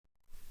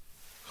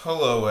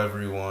Hello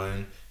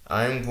everyone,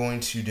 I am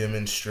going to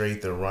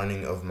demonstrate the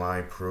running of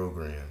my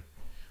program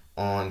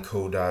on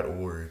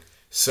code.org.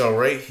 So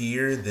right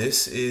here,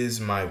 this is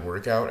my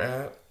workout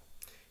app,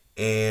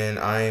 and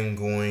I am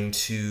going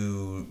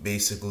to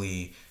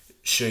basically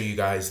show you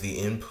guys the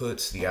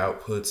inputs, the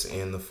outputs,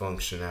 and the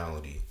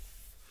functionality.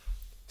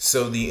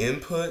 So the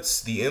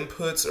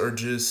inputs are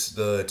just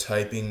the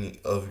typing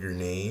of your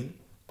name,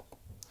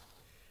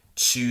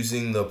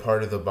 choosing the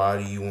part of the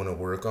body you want to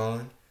work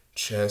on,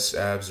 chest,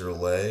 abs, or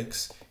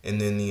legs, and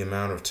then the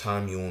amount of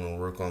time you want to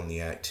work on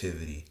the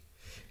activity.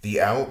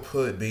 The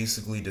output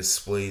basically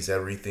displays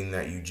everything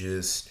that you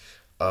just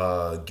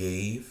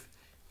gave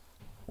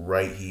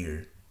right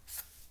here.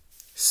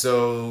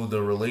 So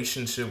the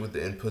relationship with the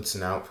inputs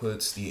and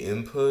outputs, the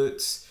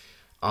inputs,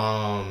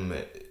 um,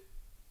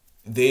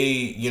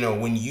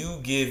 when you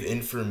give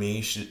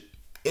information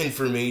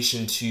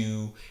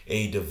to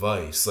a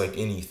device like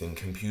anything,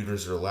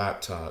 computers or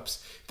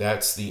laptops,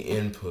 that's the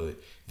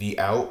input. The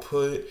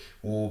output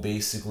will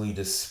basically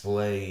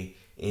display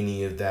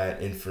any of that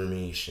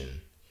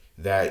information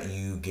that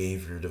you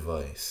gave your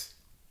device.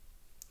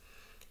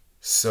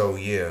 So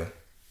yeah,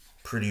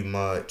 pretty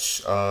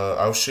much.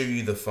 I'll show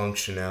you the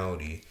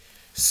functionality.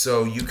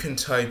 So you can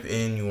type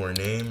in your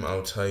name.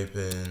 I'll type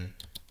in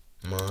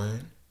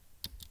mine.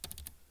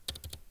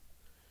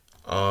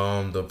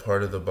 The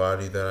part of the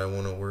body that I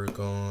want to work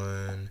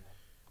on.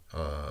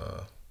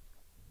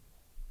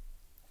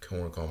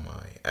 Can work on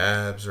my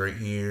abs right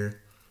here.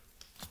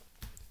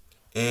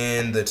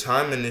 And the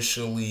time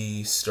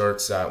initially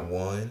starts at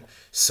 1.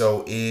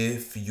 So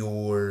if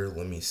you're,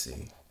 let me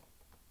see,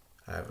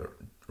 I have it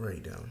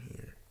right down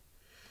here.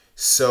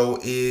 So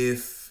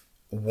if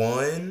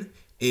 1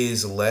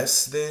 is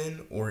less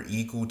than or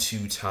equal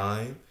to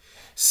time,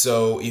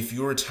 so if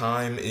your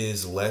time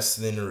is less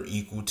than or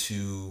equal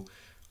to,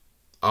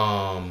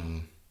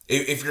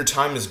 if your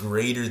time is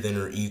greater than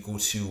or equal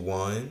to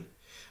 1,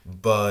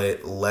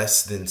 but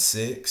less than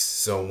 6,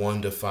 so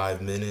 1 to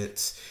 5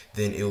 minutes,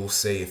 then it will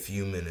say a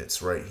few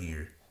minutes right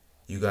here.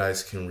 You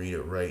guys can read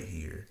it right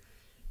here.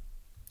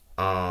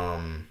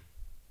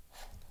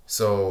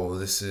 So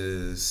this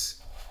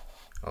is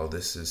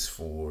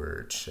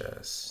for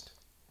chest.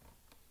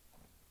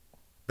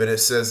 But it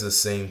says the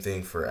same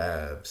thing for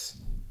abs.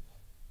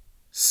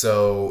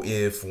 So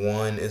if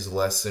 1 is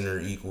less than or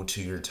equal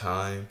to your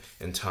time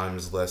and time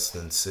is less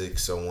than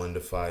 6, so 1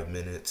 to 5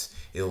 minutes,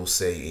 it will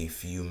say a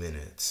few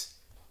minutes.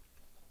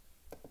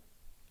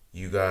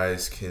 You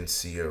guys can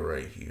see it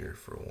right here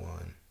for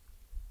 1.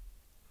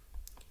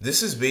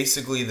 This is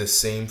basically the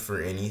same for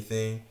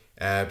anything.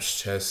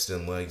 Abs, chest,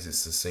 and legs,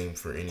 it's the same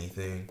for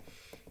anything.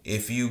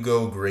 If you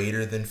go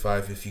greater than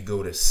 5, if you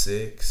go to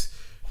 6,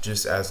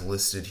 just as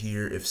listed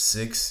here, if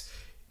 6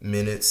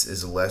 minutes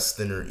is less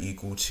than or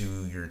equal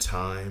to your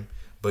time,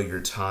 but your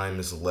time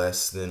is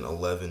less than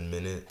 11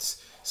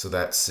 minutes, so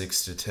that's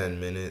 6 to 10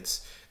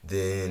 minutes,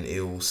 then it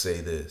will say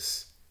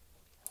this.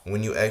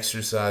 When you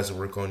exercise,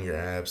 work on your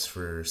abs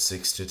for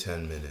 6 to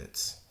 10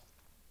 minutes.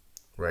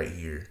 Right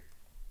here.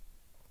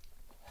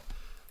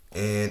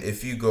 And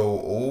if you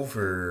go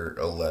over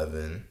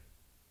 11,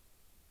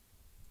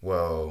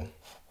 well,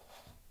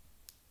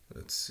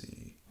 let's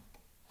see.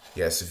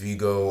 Yes, if you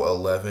go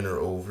 11 or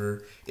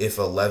over, if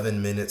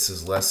 11 minutes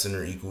is less than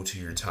or equal to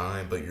your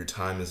time, but your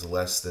time is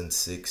less than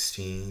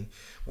 16,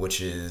 which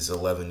is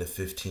 11 to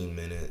 15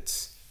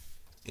 minutes,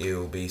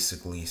 it'll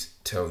basically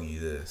tell you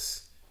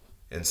this,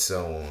 and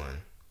so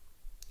on.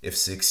 If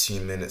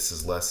 16 minutes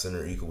is less than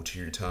or equal to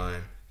your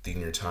time, then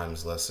your time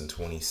is less than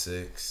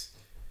 26.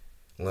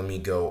 Let me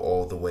go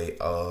all the way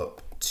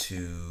up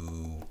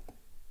to,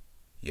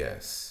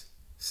 yes,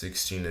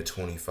 16 to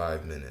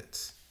 25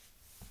 minutes.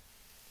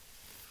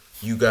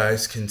 You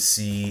guys can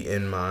see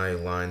in my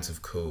lines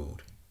of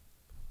code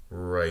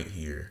right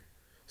here.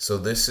 So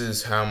this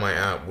is how my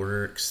app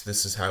works.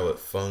 This is how it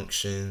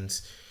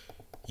functions.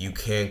 You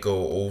can't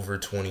go over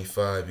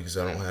 25 because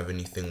I don't have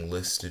anything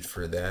listed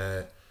for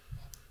that.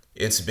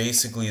 It's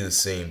basically the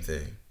same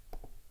thing.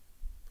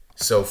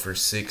 So for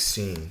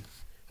 16,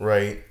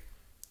 right?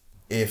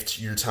 If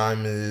your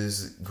time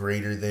is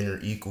greater than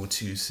or equal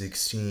to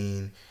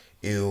 16,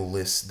 it'll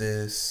list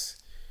this.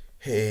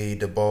 Hey,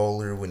 the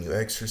baller, when you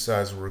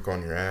exercise, work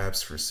on your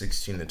abs for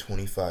 16 to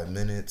 25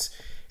 minutes.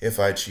 If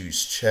I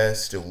choose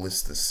chest, it'll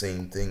list the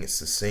same thing. It's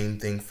the same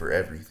thing for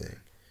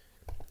everything.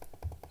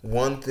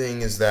 One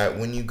thing is that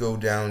when you go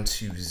down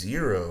to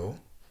 0,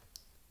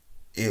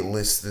 it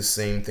lists the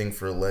same thing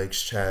for legs,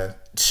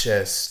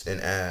 chest, and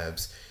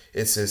abs.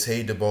 It says,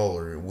 hey, the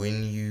baller,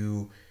 when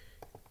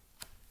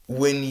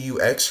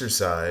you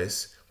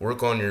exercise,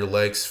 work on your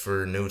legs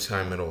for no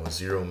time at all,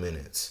 0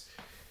 minutes.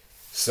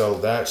 So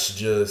that's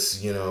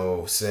just,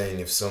 saying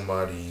if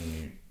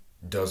somebody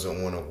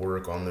doesn't want to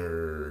work on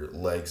their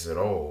legs at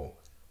all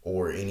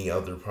or any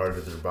other part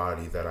of their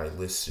body that I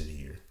listed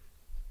here.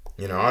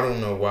 I don't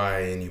know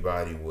why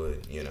anybody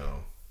would,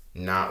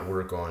 not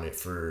work on it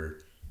for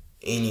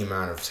any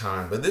amount of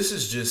time. But this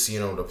is just,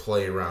 to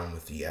play around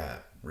with the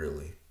app,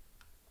 really.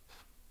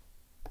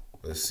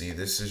 Let's see,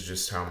 this is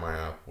just how my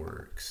app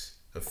works.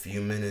 a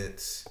few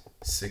minutes,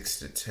 6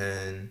 to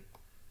 10,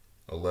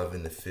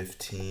 11 to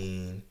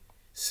 15,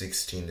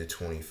 16 to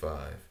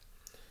 25.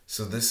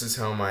 So this is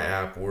how my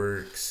app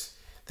works.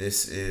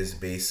 This is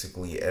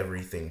basically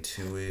everything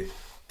to it.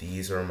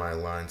 These are my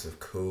lines of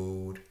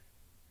code.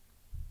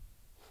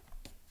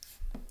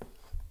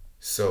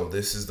 So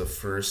this is the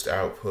first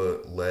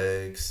output,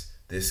 legs.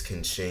 This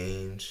can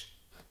change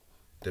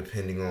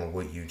depending on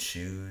what you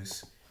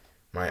choose.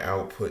 My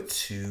output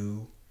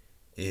 2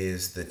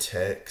 is the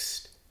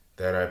text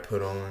that I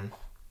put on.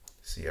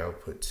 See,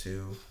 output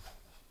 2.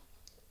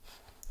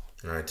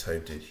 And I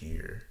typed it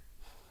here.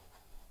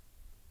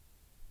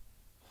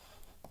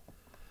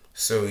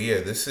 So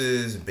yeah, this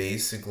is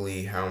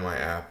basically how my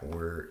app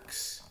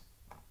works.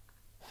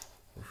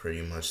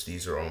 Pretty much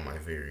these are all my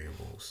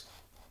variables.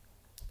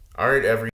 All right, everyone.